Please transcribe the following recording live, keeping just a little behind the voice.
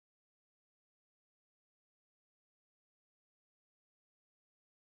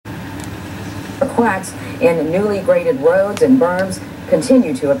cracks in newly graded roads and berms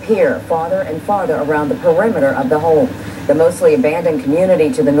continue to appear farther and farther around the perimeter of the hole. The mostly abandoned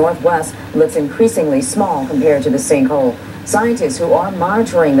community to the northwest looks increasingly small compared to the sinkhole. Scientists who are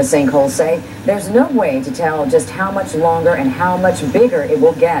monitoring the sinkhole say there's no way to tell just how much longer and how much bigger it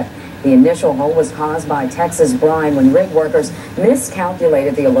will get. The initial hole was caused by Texas brine when rig workers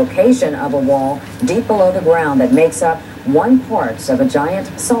miscalculated the location of a wall deep below the ground that makes up one part of a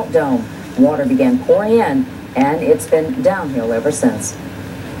giant salt dome. Water began pouring in, and it's been downhill ever since.